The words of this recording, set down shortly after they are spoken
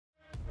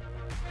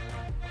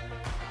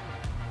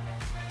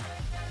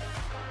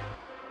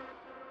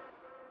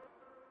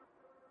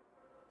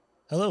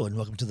Hello, and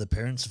welcome to the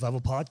Parent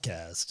Survival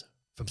Podcast,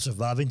 from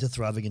surviving to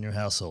thriving in your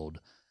household.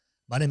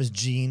 My name is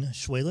Gene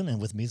Schwalen,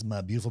 and with me is my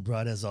beautiful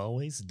bride, as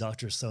always,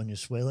 Dr. Sonia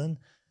Schwalen,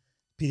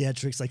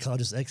 pediatric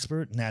psychologist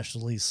expert,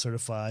 nationally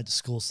certified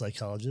school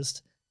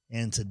psychologist.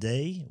 And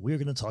today we are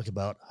going to talk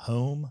about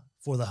home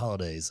for the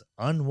holidays,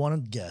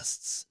 unwanted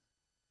guests.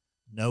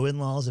 No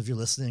in-laws if you're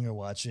listening or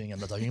watching.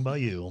 I'm not talking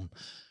about you.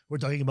 We're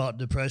talking about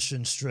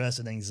depression, stress,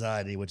 and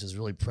anxiety, which is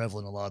really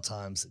prevalent a lot of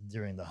times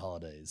during the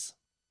holidays.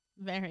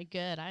 Very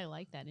good. I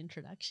like that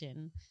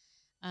introduction.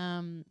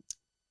 Um,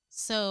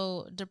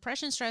 so,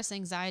 depression, stress,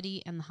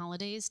 anxiety, and the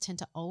holidays tend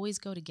to always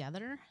go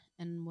together.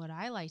 And what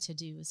I like to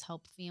do is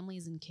help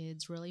families and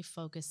kids really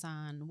focus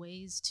on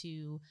ways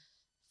to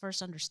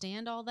first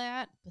understand all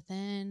that, but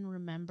then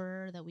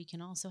remember that we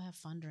can also have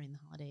fun during the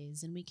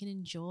holidays and we can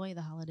enjoy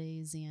the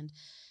holidays. And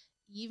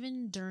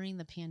even during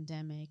the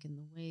pandemic and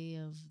the way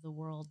of the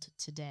world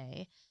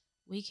today,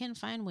 we can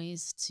find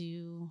ways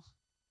to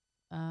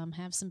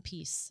have some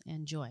peace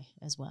and joy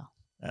as well.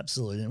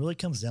 Absolutely. And it really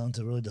comes down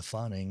to really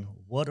defining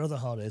what are the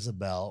holidays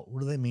about? What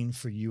do they mean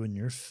for you and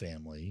your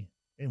family?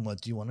 And what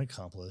do you want to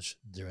accomplish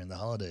during the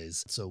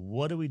holidays? So,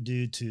 what do we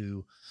do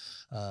to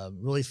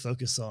really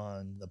focus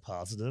on the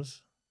positive?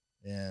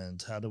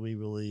 And how do we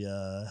really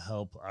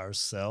help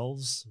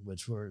ourselves,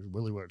 which we're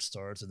really where it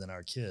starts, and then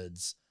our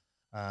kids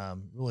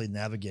really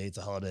navigate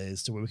the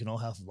holidays to where we can all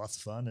have lots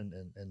of fun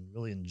and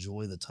really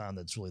enjoy the time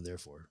that's really there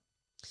for?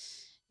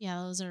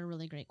 Yeah, those are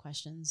really great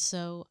questions.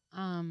 So,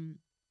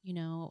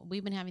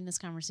 we've been having this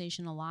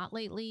conversation a lot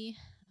lately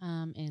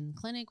in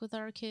clinic with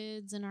our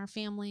kids and our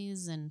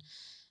families. And,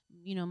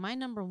 my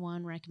number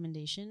one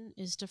recommendation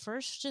is to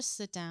first just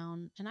sit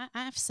down. And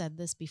I've said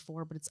this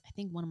before, but it's, I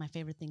think, one of my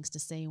favorite things to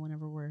say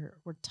whenever we're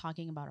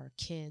talking about our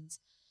kids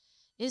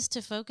is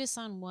to focus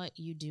on what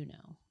you do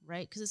know,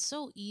 right? Because it's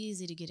so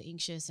easy to get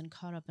anxious and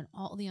caught up in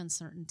all the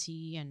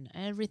uncertainty and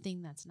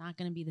everything that's not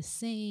going to be the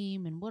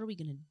same. And what are we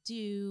going to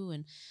do?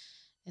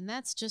 And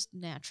that's just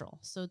natural.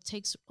 So it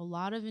takes a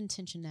lot of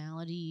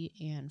intentionality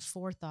and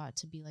forethought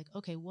to be like,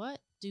 okay, what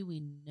do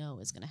we know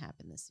is going to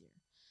happen this year?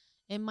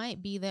 It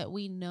might be that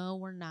we know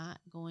we're not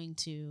going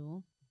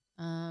to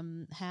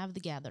have the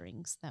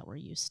gatherings that we're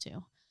used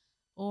to.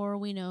 Or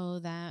we know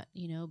that,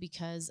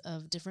 because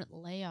of different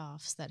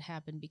layoffs that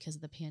happen because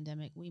of the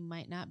pandemic, we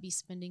might not be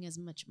spending as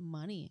much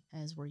money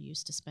as we're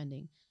used to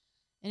spending.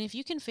 And if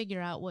you can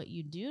figure out what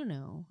you do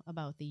know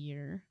about the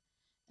year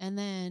and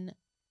then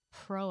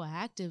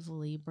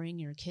proactively bring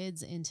your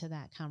kids into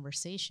that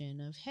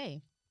conversation of,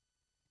 hey,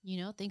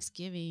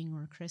 Thanksgiving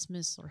or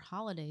Christmas or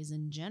holidays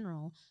in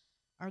general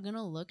are going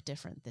to look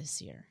different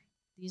this year.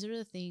 These are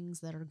the things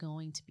that are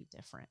going to be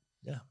different.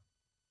 Yeah.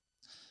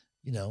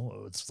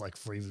 It's like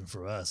even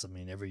for us. I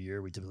mean, every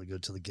year we typically go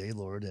to the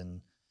Gaylord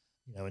and,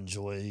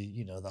 enjoy,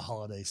 the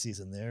holiday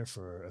season there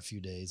for a few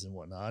days and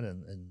whatnot.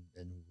 And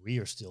we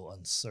are still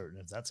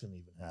uncertain if that's going to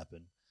even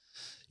happen.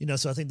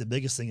 So I think the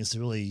biggest thing is to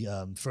really,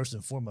 first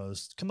and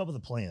foremost, come up with a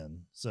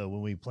plan. So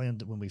when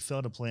we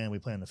fail to plan, we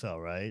plan to fail,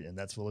 right? And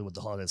that's really what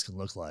the holidays can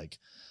look like.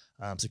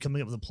 So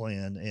coming up with a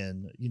plan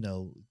and,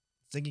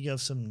 thinking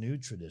of some new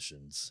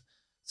traditions,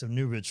 some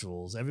new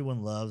rituals.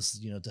 Everyone loves,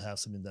 to have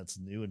something that's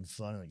new and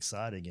fun and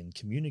exciting, and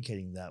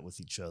communicating that with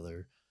each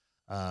other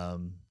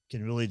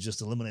can really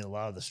just eliminate a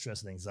lot of the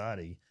stress and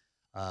anxiety.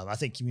 I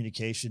think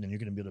communication, and you're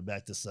going to be able to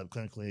back this up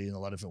clinically in a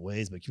lot of different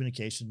ways, but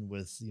communication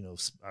with,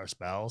 our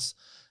spouse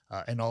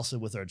and also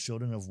with our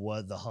children of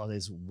what the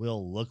holidays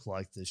will look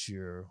like this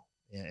year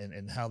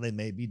and how they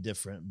may be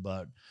different,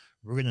 but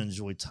we're going to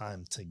enjoy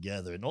time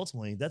together. And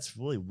ultimately, that's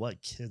really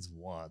what kids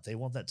want. They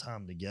want that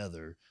time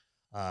together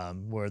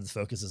where the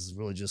focus is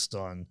really just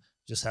on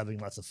just having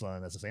lots of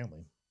fun as a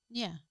family.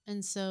 Yeah.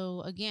 And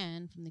so,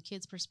 again, from the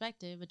kid's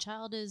perspective, a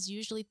child is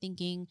usually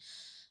thinking,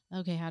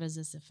 okay, how does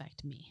this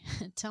affect me?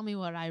 Tell me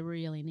what I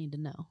really need to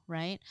know,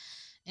 right?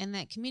 And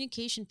that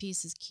communication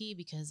piece is key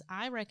because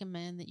I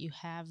recommend that you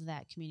have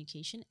that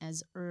communication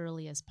as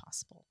early as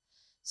possible.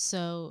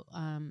 So,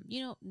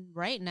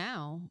 right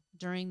now,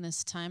 during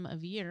this time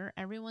of year,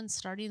 everyone's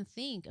starting to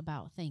think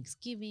about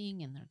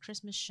Thanksgiving and their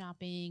Christmas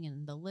shopping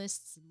and the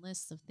lists and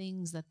lists of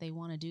things that they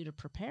want to do to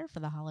prepare for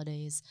the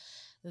holidays.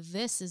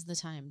 This is the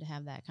time to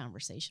have that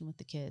conversation with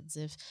the kids.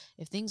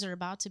 If things are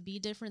about to be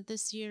different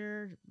this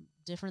year,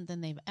 different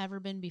than they've ever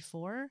been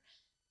before,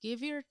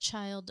 give your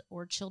child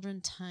or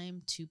children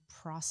time to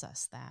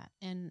process that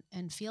and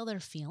feel their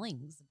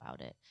feelings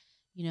about it.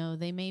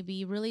 They may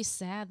be really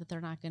sad that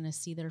they're not going to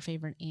see their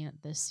favorite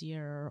aunt this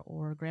year,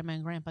 or grandma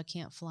and grandpa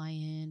can't fly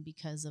in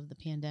because of the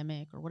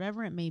pandemic, or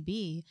whatever it may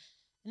be.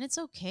 And it's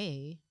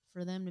okay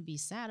for them to be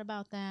sad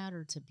about that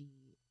or to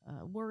be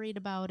worried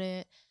about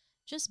it.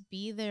 Just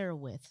be there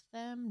with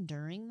them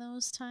during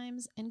those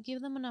times and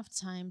give them enough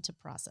time to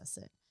process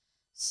it.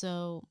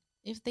 So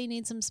if they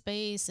need some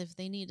space, if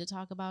they need to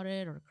talk about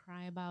it or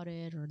cry about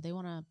it, or they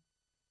want to,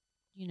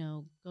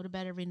 go to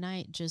bed every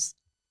night, just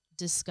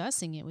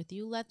discussing it with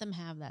you, let them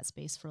have that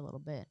space for a little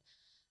bit.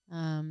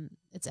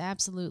 It's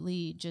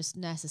absolutely just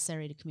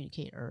necessary to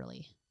communicate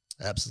early.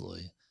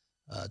 Absolutely.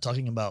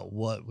 talking about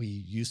what we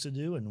used to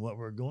do and what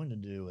we're going to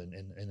do,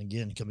 and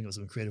again, coming up with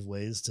some creative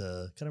ways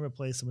to kind of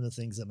replace some of the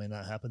things that may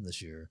not happen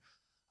this year.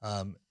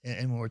 And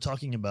when we're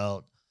talking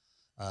about,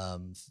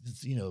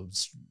 you know,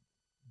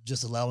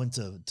 just allowing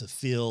to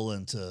feel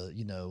and to,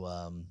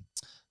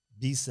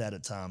 be sad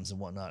at times and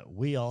whatnot,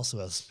 we also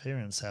as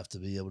parents have to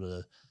be able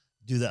to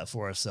do that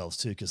for ourselves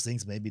too, because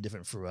things may be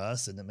different for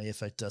us and it may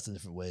affect us in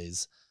different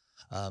ways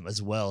as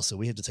well. So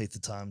we have to take the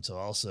time to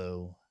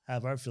also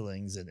have our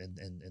feelings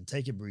and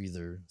take a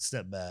breather,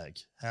 step back,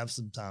 have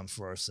some time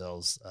for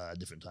ourselves at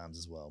different times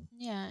as well.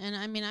 Yeah, and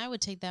I mean, I would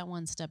take that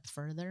one step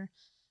further.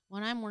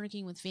 When I'm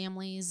working with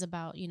families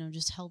about,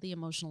 just healthy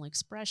emotional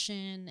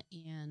expression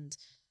and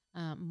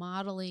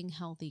modeling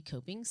healthy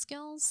coping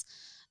skills,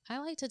 I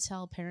like to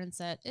tell parents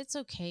that it's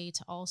okay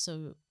to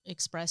also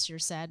express your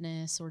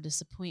sadness or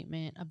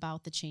disappointment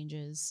about the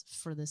changes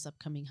for this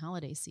upcoming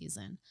holiday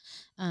season.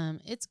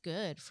 It's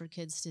good for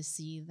kids to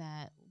see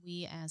that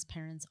we as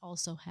parents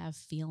also have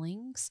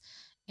feelings.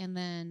 And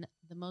then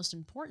the most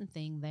important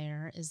thing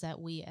there is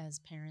that we as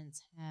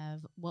parents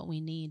have what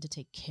we need to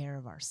take care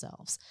of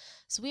ourselves.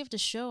 So we have to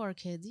show our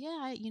kids,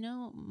 yeah,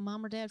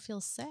 mom or dad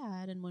feels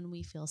sad. And when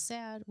we feel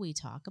sad, we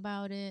talk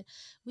about it.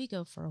 We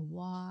go for a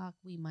walk.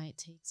 We might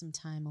take some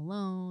time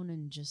alone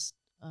and just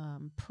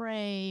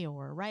pray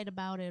or write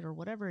about it or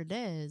whatever it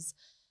is.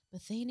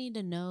 But they need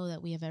to know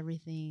that we have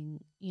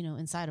everything,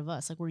 inside of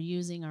us. Like we're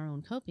using our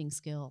own coping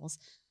skills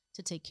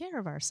to take care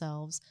of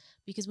ourselves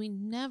because we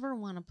never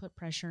want to put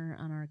pressure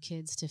on our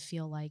kids to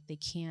feel like they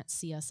can't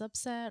see us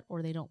upset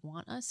or they don't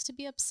want us to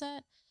be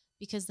upset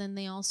because then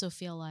they also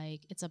feel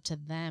like it's up to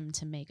them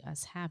to make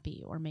us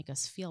happy or make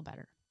us feel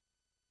better.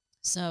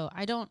 So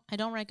I don't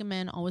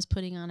recommend always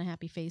putting on a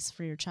happy face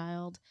for your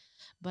child,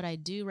 but I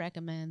do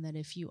recommend that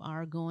if you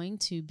are going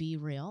to be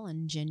real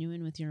and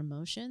genuine with your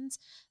emotions,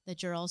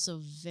 that you're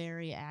also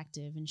very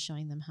active in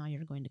showing them how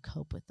you're going to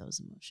cope with those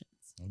emotions.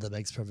 That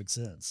makes perfect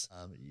sense.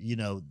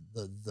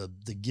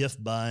 The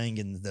gift buying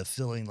and the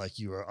feeling like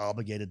you are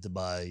obligated to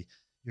buy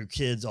your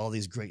kids all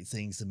these great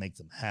things to make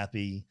them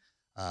happy.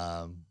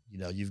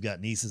 You've got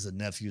nieces and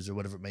nephews or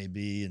whatever it may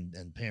be,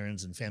 and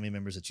parents and family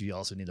members that you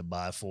also need to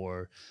buy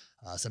for.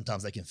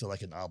 Sometimes that can feel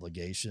like an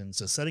obligation.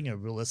 So setting a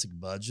realistic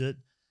budget,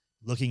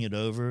 looking it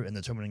over, and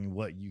determining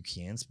what you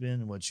can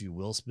spend and what you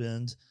will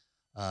spend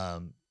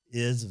um,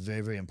 is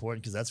very, very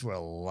important because that's where a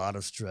lot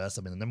of stress.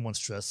 I mean, the number one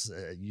stress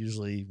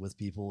usually with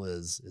people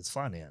is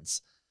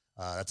finance.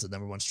 That's the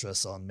number one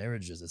stress on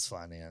marriages is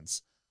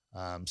finance.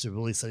 So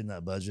really setting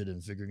that budget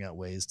and figuring out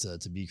ways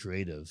to be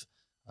creative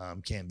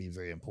can be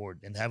very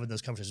important. And having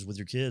those conversations with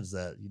your kids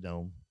that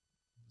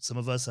some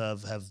of us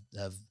have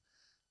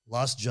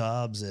lost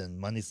jobs and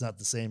money's not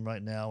the same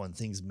right now and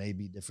things may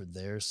be different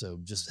there. So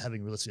just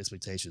having realistic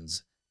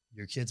expectations.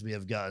 Your kids may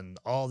have gotten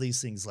all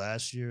these things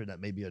last year and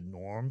that may be a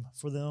norm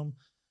for them.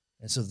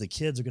 And so the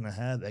kids are going to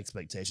have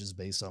expectations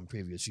based on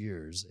previous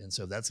years. And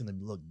so that's going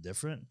to look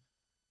different.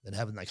 Then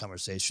having that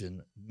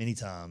conversation many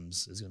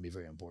times is going to be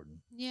very important.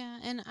 Yeah,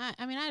 and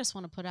I mean, I just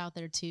want to put out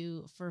there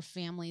too for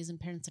families and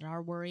parents that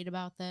are worried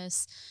about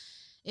this.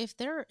 If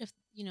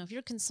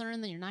you're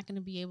concerned that you're not going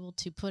to be able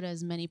to put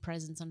as many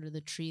presents under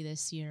the tree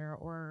this year,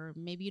 or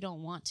maybe you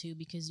don't want to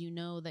because you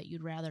know that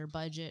you'd rather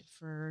budget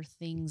for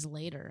things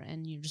later,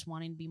 and you're just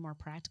wanting to be more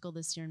practical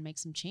this year and make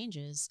some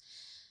changes,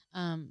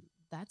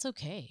 that's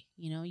okay.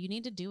 You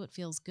need to do what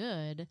feels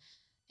good.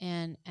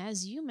 And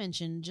as you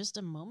mentioned just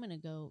a moment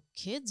ago,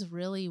 kids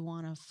really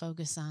want to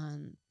focus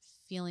on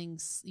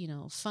feelings,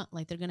 fun,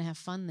 like they're going to have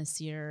fun this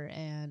year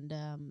and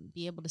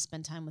be able to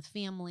spend time with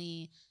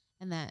family,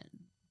 and that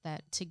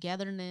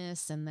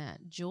togetherness and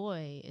that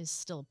joy is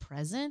still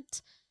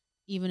present,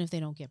 even if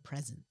they don't get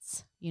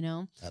presents.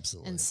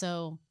 Absolutely. And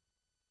so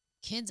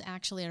kids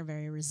actually are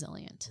very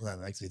resilient. Well,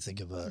 that makes me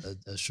think of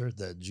a shirt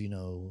that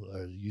Gino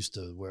used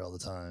to wear all the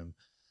time.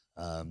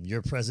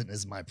 Your present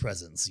is my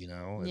presence.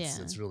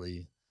 It's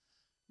really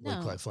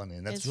No, quite funny,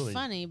 and that's it's really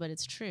funny, but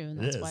it's true, and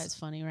it that's why is. it's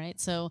funny,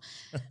 right? So,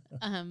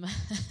 um,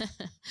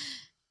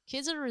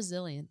 kids are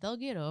resilient; they'll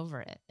get over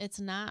it. It's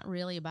not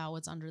really about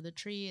what's under the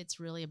tree; it's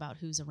really about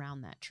who's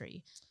around that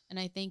tree. And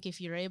I think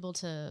if you're able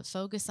to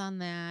focus on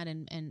that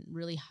and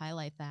really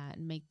highlight that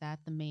and make that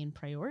the main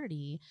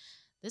priority,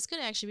 this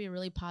could actually be a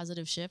really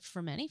positive shift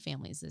for many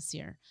families this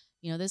year.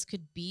 This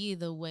could be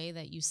the way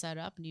that you set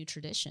up new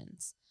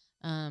traditions.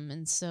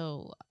 And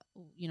so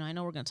I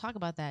know we're going to talk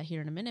about that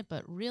here in a minute,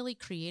 but really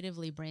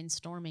creatively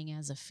brainstorming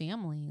as a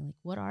family, like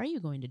what are you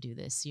going to do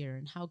this year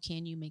and how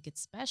can you make it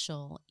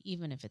special,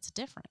 even if it's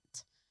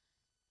different?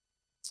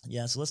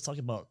 Yeah, so let's talk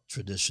about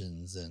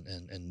traditions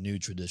and new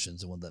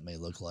traditions and what that may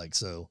look like.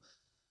 So,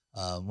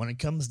 when it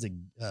comes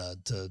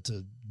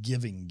to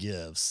giving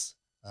gifts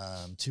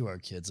to our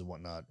kids and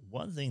whatnot,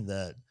 one thing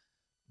that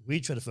we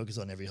try to focus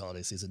on every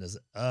holiday season is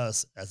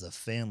us as a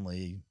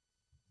family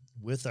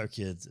with our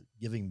kids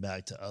giving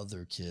back to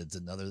other kids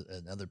and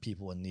other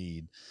people in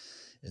need.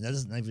 And that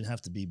doesn't even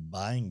have to be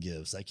buying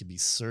gifts. That could be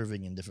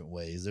serving in different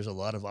ways. There's a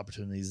lot of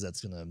opportunities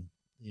that's going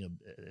to,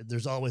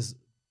 there's always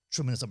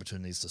tremendous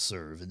opportunities to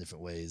serve in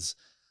different ways.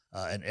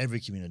 in every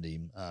community.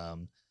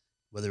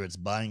 Whether it's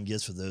buying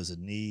gifts for those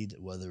in need,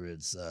 whether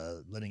it's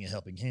lending a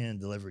helping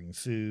hand, delivering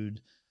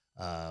food.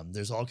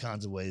 There's all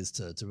kinds of ways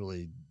to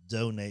really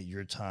donate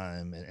your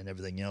time and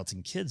everything else.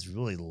 And kids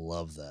really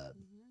love that.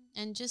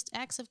 And just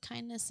acts of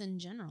kindness in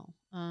general.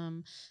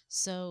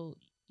 So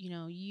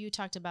you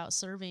talked about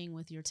serving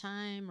with your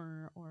time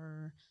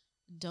or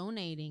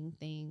donating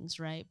things,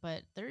 right?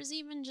 But there's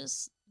even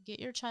just get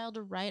your child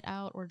to write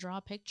out or draw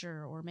a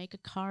picture or make a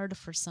card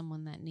for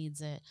someone that needs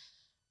it.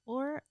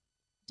 Or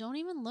don't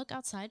even look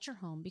outside your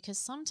home because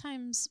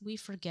sometimes we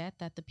forget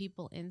that the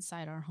people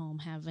inside our home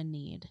have a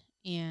need.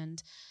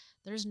 And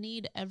there's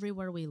need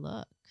everywhere we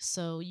look.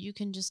 So you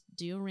can just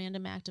do a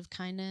random act of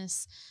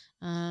kindness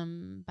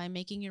by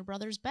making your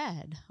brother's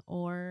bed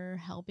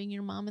or helping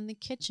your mom in the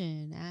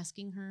kitchen,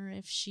 asking her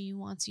if she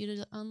wants you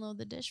to unload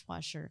the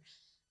dishwasher.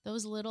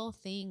 Those little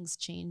things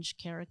change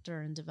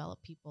character and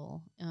develop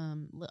people,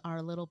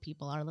 our little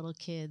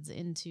kids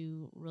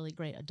into really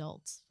great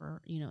adults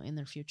for, in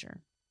their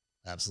future.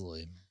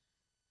 Absolutely.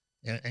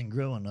 And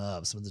growing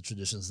up, some of the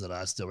traditions that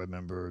I still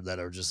remember that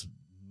are just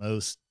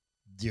most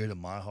dear to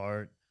my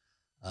heart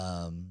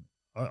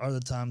are the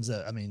times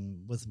that, I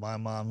mean, with my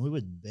mom, we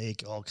would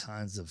bake all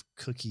kinds of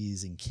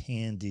cookies and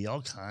candy,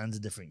 all kinds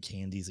of different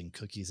candies and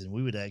cookies. And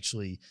we would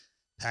actually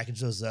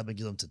package those up and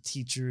give them to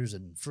teachers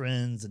and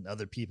friends and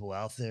other people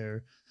out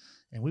there.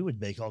 And we would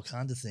bake all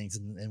kinds of things.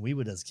 And we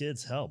would, as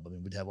kids, help. I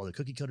mean, we'd have all the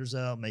cookie cutters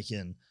out,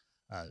 making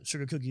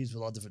sugar cookies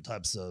with all different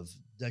types of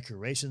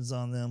decorations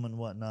on them and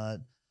whatnot.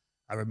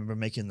 I remember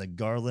making the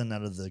garland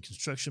out of the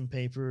construction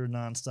paper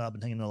nonstop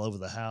and hanging all over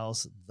the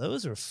house.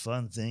 Those are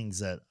fun things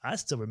that I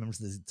still remember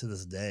to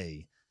this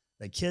day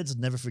that kids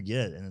never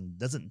forget. And it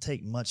doesn't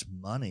take much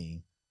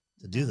money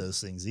to do No.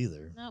 those things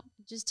either. Nope.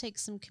 It just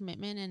takes some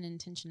commitment and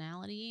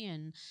intentionality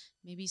and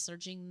maybe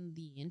searching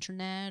the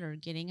internet or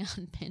getting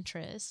on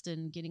Pinterest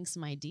and getting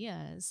some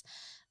ideas.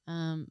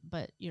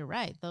 But you're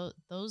right.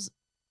 Those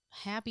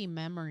happy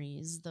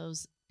memories,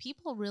 those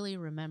people really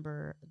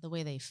remember the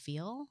way they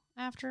feel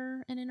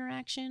after an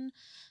interaction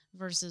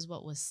versus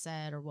what was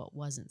said or what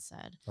wasn't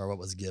said. Or what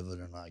was given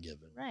or not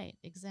given. Right,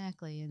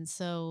 exactly. And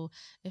so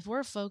if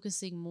we're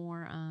focusing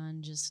more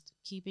on just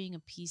keeping a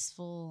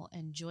peaceful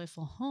and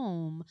joyful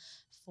home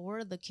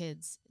for the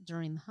kids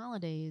during the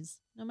holidays,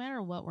 no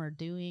matter what we're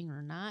doing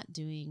or not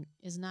doing,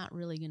 is not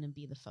really going to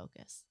be the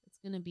focus. It's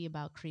going to be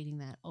about creating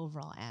that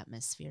overall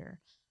atmosphere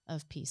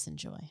of peace and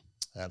joy.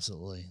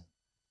 Absolutely.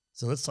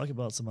 So let's talk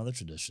about some other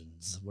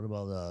traditions. What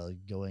about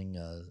going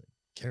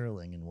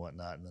caroling and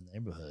whatnot in the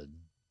neighborhood?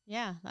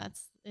 Yeah,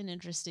 that's an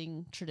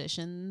interesting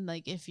tradition.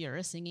 Like if you're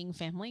a singing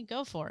family,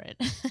 go for it.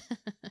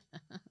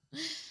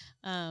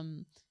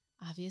 um,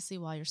 Obviously,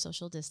 while you're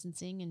social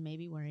distancing and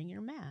maybe wearing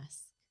your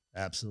mask.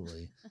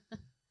 Absolutely.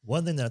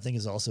 One thing that I think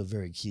is also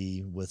very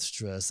key with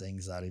stress,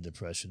 anxiety,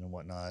 depression, and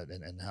whatnot,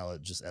 and how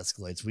it just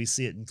escalates. We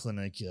see it in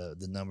clinic.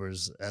 The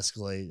numbers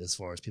escalate as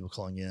far as people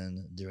calling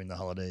in during the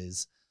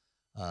holidays.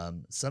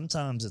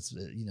 Sometimes it's,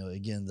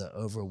 again, the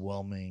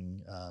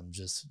overwhelming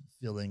just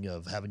feeling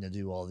of having to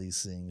do all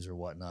these things or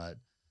whatnot.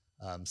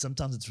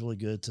 Sometimes it's really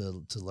good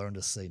to learn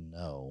to say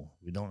no.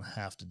 We don't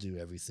have to do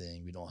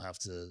everything. We don't have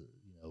to,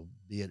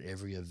 be at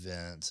every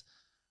event.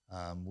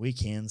 We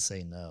can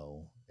say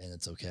no, and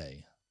it's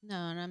okay. No,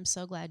 and I'm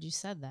so glad you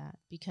said that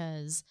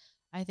because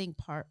I think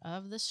part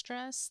of the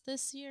stress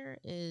this year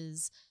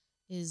is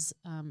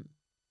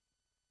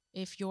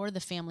if you're the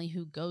family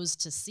who goes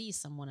to see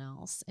someone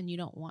else and you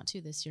don't want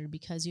to this year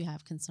because you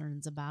have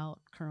concerns about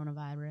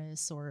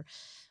coronavirus or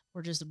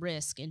just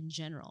risk in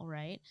general,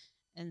 right?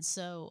 And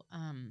so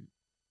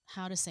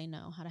how to say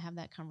no, how to have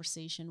that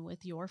conversation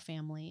with your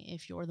family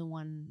if you're the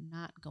one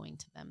not going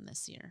to them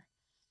this year.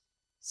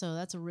 So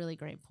that's a really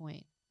great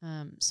point.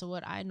 So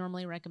what I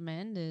normally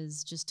recommend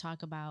is just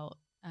talk about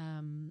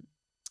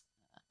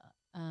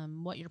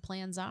what your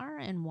plans are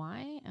and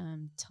why.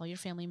 Tell your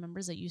family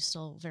members that you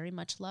still very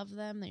much love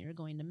them, that you're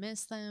going to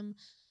miss them.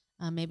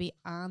 Maybe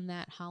on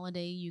that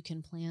holiday, you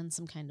can plan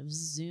some kind of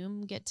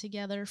Zoom get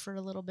together for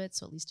a little bit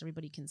so at least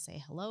everybody can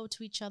say hello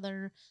to each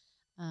other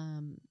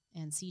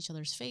and see each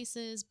other's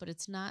faces. But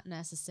it's not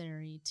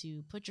necessary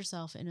to put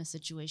yourself in a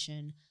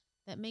situation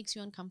that makes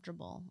you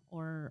uncomfortable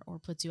or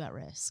puts you at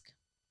risk.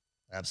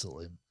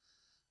 Absolutely.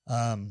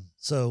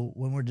 So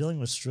when we're dealing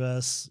with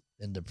stress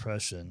and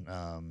depression,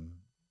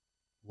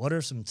 what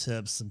are some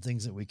tips, some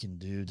things that we can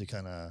do to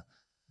kind of,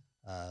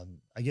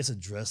 I guess,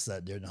 address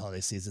that during the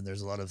holiday season?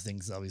 There's a lot of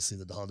things, obviously,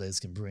 that the holidays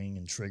can bring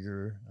and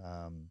trigger.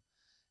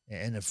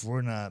 And if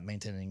we're not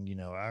maintaining,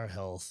 our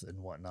health and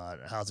whatnot,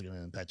 how's it going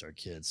to impact our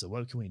kids? So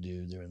what can we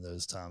do during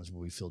those times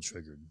where we feel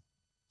triggered?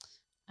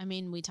 I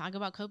mean, we talk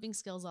about coping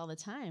skills all the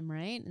time,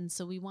 right? And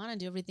so we want to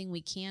do everything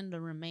we can to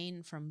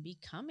remain from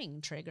becoming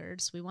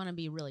triggered. So we want to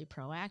be really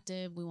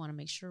proactive. We want to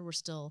make sure we're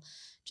still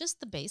just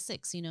the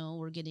basics,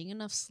 we're getting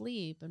enough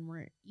sleep and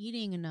we're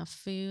eating enough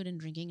food and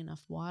drinking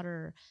enough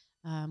water.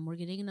 We're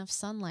getting enough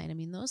sunlight. I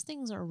mean, those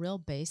things are real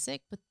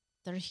basic, but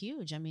they're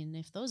huge. I mean,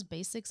 if those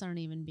basics aren't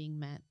even being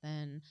met,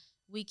 then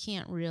we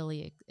can't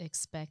really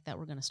expect that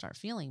we're going to start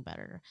feeling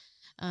better.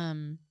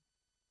 Um,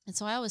 And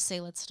so I always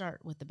say, let's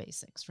start with the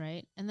basics,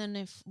 right? And then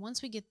if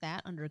once we get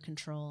that under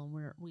control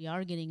and we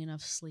are getting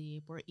enough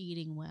sleep, we're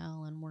eating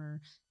well, and we're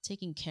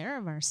taking care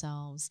of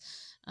ourselves,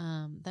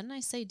 then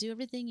I say do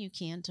everything you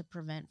can to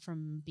prevent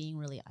from being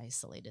really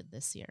isolated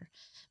this year,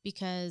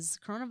 because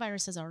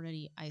coronavirus has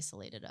already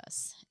isolated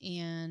us,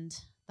 and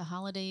the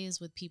holidays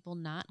with people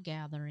not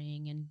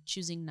gathering and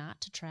choosing not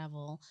to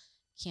travel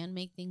can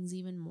make things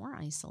even more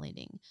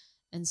isolating.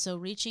 And so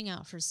reaching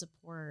out for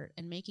support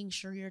and making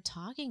sure you're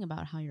talking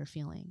about how you're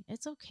feeling.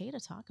 It's okay to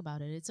talk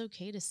about it. It's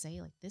okay to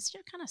say, like, this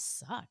year kind of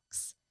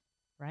sucks,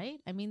 right?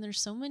 I mean, there's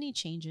so many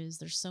changes,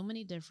 there's so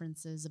many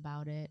differences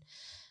about it,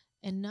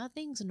 and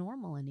nothing's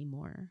normal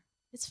anymore.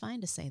 It's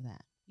fine to say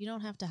that. You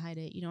don't have to hide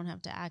it. You don't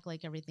have to act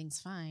like everything's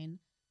fine.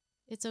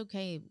 It's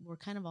okay. We're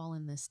kind of all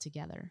in this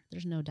together.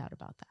 There's no doubt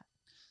about that.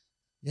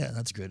 Yeah,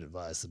 that's great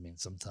advice. I mean,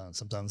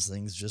 sometimes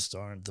things just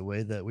aren't the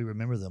way that we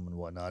remember them and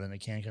whatnot, and it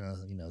can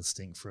kind of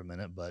stink for a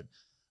minute. But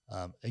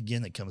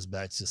again, it comes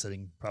back to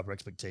setting proper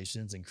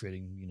expectations and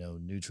creating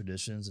new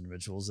traditions and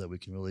rituals that we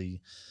can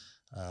really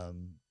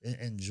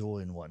enjoy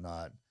and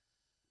whatnot.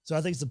 So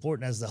I think it's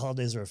important as the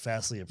holidays are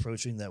fastly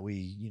approaching that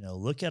we,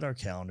 look at our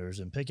calendars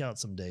and pick out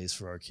some days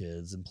for our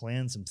kids and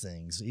plan some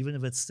things, even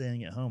if it's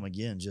staying at home.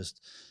 Again,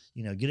 just,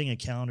 getting a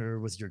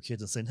calendar with your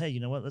kids and saying, hey, you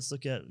know what, let's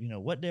look at,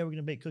 what day we're going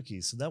to bake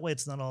cookies. So that way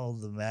it's not all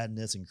the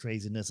madness and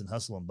craziness and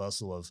hustle and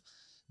bustle of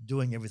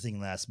doing everything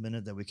last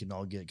minute that we can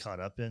all get caught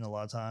up in a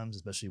lot of times,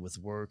 especially with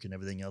work and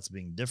everything else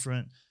being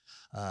different.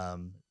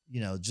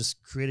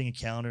 Just creating a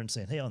calendar and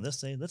saying, hey, on this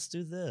day, let's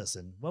do this.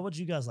 And what would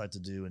you guys like to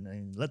do?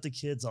 And let the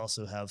kids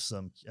also have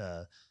some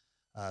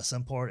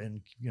part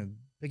in,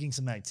 picking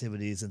some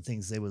activities and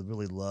things they would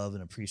really love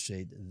and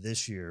appreciate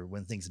this year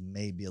when things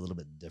may be a little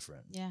bit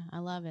different. Yeah, I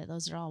love it.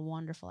 Those are all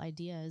wonderful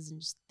ideas, and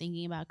just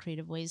thinking about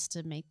creative ways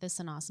to make this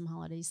an awesome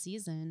holiday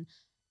season,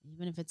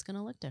 even if it's going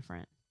to look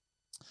different.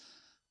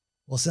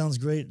 Well, sounds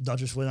great,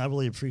 Dr. Swin. I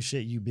really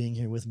appreciate you being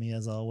here with me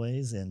as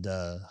always. And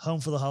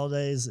home for the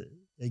holidays.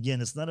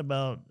 Again, it's not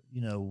about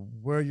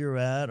where you're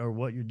at or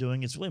what you're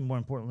doing. It's really more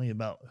importantly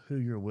about who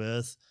you're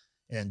with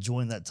and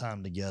enjoying that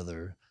time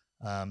together.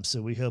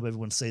 So we hope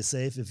everyone stays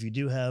safe. If you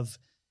do have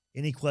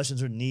any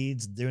questions or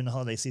needs during the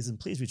holiday season,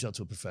 please reach out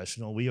to a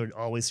professional. We are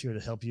always here to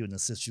help you and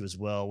assist you as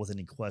well with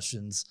any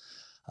questions.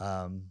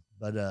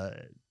 But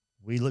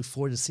we look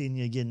forward to seeing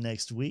you again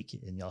next week,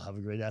 and y'all have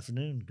a great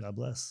afternoon. God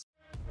bless.